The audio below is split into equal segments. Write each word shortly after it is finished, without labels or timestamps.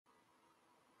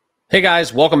Hey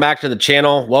guys, welcome back to the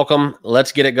channel. Welcome.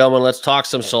 Let's get it going. Let's talk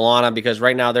some Solana because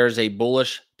right now there's a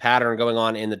bullish pattern going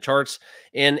on in the charts.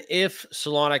 And if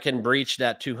Solana can breach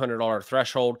that $200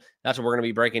 threshold, that's what we're going to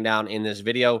be breaking down in this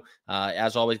video.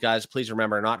 As always, guys, please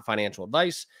remember, not financial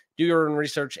advice. Do your own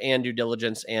research and due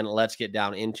diligence, and let's get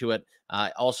down into it.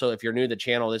 Also, if you're new to the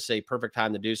channel, this is a perfect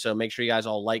time to do so. Make sure you guys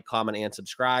all like, comment, and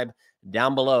subscribe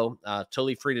down below.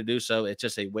 Totally free to do so. It's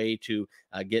just a way to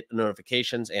get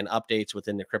notifications and updates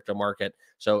within the crypto market.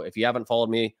 So if you haven't followed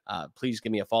me, please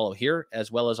give me a follow here,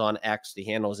 as well as on X. The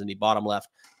handle is in the bottom left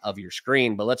of your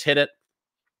screen. But let's hit it.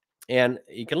 And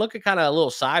you can look at kind of a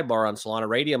little sidebar on Solana.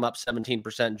 Radium up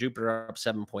 17%, Jupiter up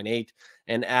 7.8.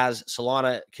 And as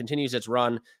Solana continues its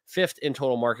run, fifth in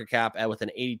total market cap with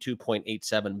an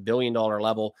 $82.87 billion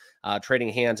level, trading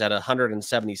hands at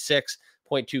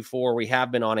 176.24. We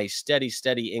have been on a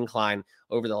steady incline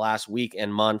over the last week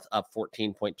and month, up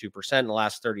 14.2% in the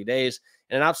last 30 days.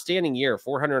 And an outstanding year,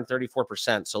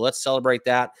 434%. So let's celebrate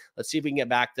that. Let's see if we can get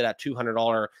back to that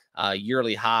 $200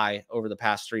 yearly high over the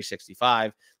past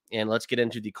 365. And let's get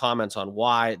into the comments on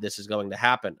why this is going to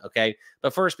happen, okay?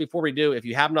 But first, before we do, if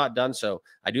you have not done so,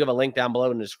 I do have a link down below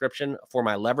in the description for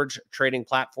my leverage trading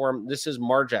platform. This is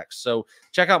Margex. So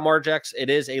check out Margex. It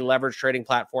is a leverage trading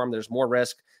platform. There's more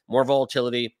risk, more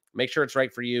volatility. Make sure it's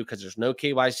right for you because there's no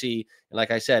KYC. And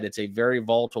like I said, it's a very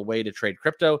volatile way to trade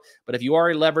crypto. But if you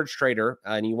are a leverage trader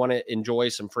and you want to enjoy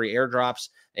some free airdrops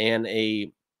and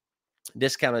a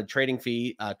discounted trading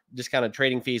fees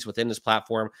within this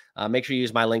platform, make sure you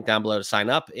use my link down below to sign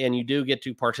up, and you do get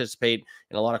to participate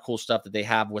in a lot of cool stuff that they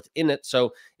have within it.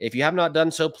 So if you have not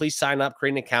done so, please sign up,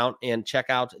 create an account, and check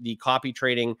out the copy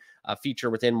trading feature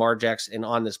within Margex and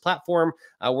on this platform,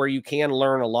 where you can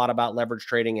learn a lot about leverage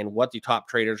trading and what the top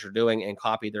traders are doing and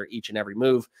copy their each and every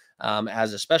move,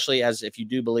 especially as if you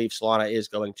do believe Solana is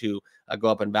going to go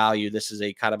up in value. This is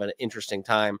a kind of an interesting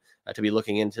time to be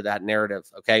looking into that narrative,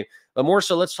 okay? But more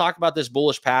so, let's talk about this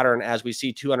bullish pattern as we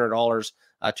see $200,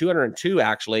 202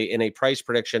 actually, in a price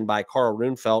prediction by Carl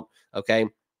Runefelt, okay?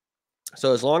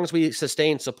 So as long as we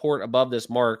sustain support above this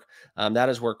mark, that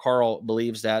is where Carl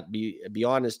believes that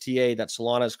beyond his TA, that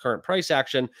Solana's current price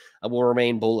action will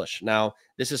remain bullish. Now,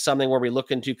 this is something where we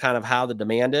look into kind of how the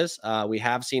demand is. We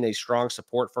have seen a strong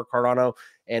support for Cardano,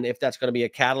 and if that's going to be a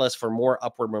catalyst for more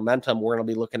upward momentum, we're going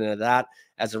to be looking into that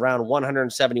as around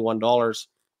 $171.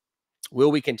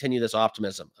 Will we continue this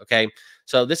optimism? Okay,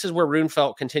 so this is where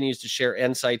Runefelt continues to share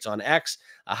insights on X,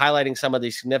 highlighting some of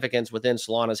the significance within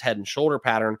Solana's head and shoulder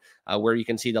pattern, where you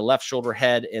can see the left shoulder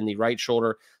head and the right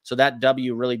shoulder. So that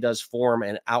W really does form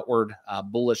an outward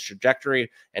bullish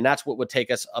trajectory, and that's what would take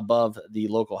us above the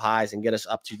local highs and get us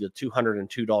up to the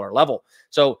 $202 level.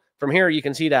 So from here, you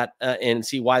can see that and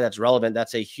see why that's relevant.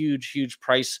 That's a huge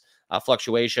price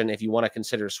fluctuation. If you want to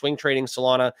consider swing trading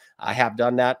Solana, I have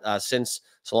done that since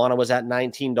Solana was at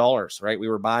 $19, right? We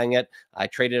were buying it. I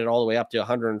traded it all the way up to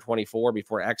 124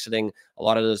 before exiting a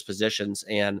lot of those positions.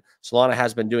 And Solana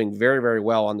has been doing very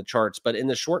well on the charts. But in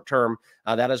the short term,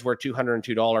 that is where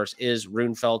 $202 is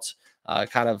Runefelt's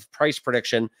kind of price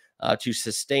prediction to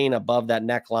sustain above that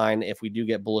neckline if we do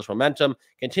get bullish momentum,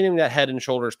 continuing that head and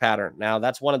shoulders pattern. Now,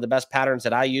 that's one of the best patterns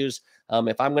that I use.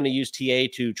 If I'm going to use TA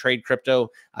to trade crypto,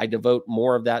 I devote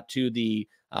more of that to the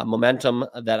momentum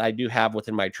that I do have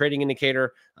within my trading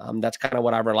indicator. That's kind of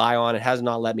what I rely on. It has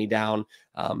not let me down.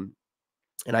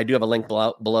 And I do have a link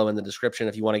below in the description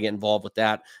if you want to get involved with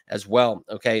that as well.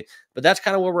 Okay. But that's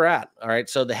kind of where we're at. All right.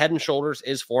 So the head and shoulders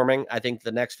is forming. I think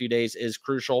the next few days is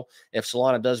crucial. If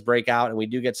Solana does break out and we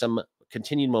do get some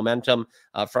continued momentum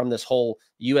from this whole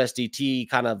USDT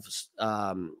kind of,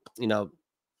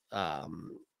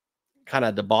 kind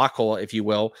of debacle, if you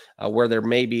will, where there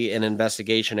may be an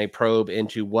investigation, a probe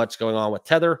into what's going on with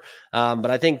Tether. But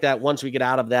I think that once we get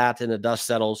out of that and the dust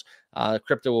settles,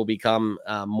 crypto will become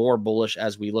more bullish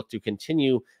as we look to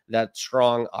continue that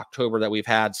strong October that we've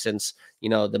had since,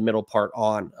 the middle part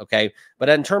on. Okay. But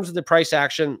in terms of the price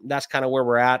action, that's kind of where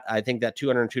we're at. I think that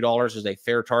 $202 is a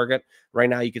fair target. Right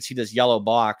now, you can see this yellow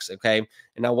box. Okay.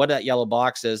 And now what that yellow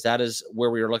box is, that is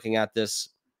where we are looking at this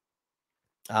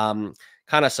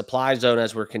kind of supply zone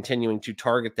as we're continuing to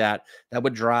target that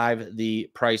would drive the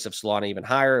price of Solana even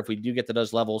higher if we do get to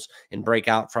those levels and break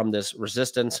out from this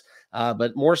resistance.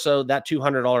 But more so, that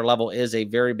 $200 level is a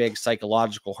very big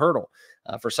psychological hurdle.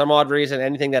 For some odd reason,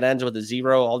 anything that ends with a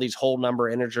zero, all these whole number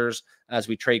integers as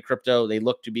we trade crypto, they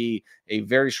look to be a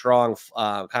very strong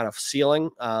kind of ceiling.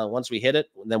 Once we hit it,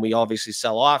 then we obviously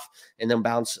sell off and then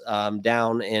bounce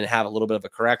down and have a little bit of a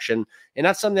correction. And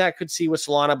that's something I could see with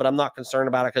Solana, but I'm not concerned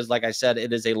about it because, like I said,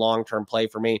 it is a long-term play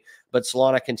for me. But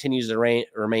Solana continues to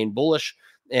remain bullish.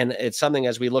 And it's something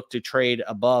as we look to trade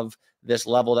above this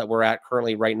level that we're at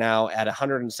currently right now at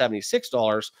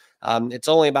 $176. It's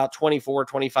only about $24,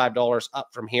 $25 up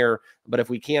from here. But if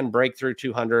we can break through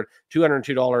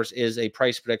 $202 is a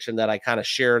price prediction that I kind of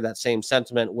share that same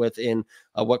sentiment within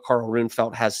what Carl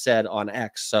Runefelt has said on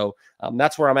X. So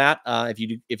that's where I'm at.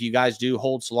 If you guys do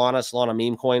hold Solana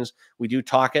meme coins, we do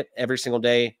talk it every single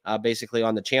day, basically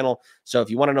on the channel. So if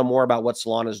you want to know more about what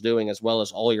Solana is doing, as well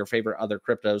as all your favorite other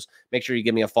cryptos, make sure you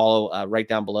give me a follow right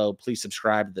down below. Please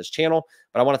subscribe to this channel.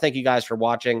 But I want to thank you guys for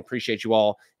watching. Appreciate you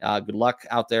all. Good luck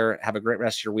out there. Have a great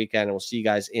rest of your weekend, and we'll see you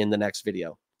guys in the next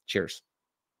video. Cheers.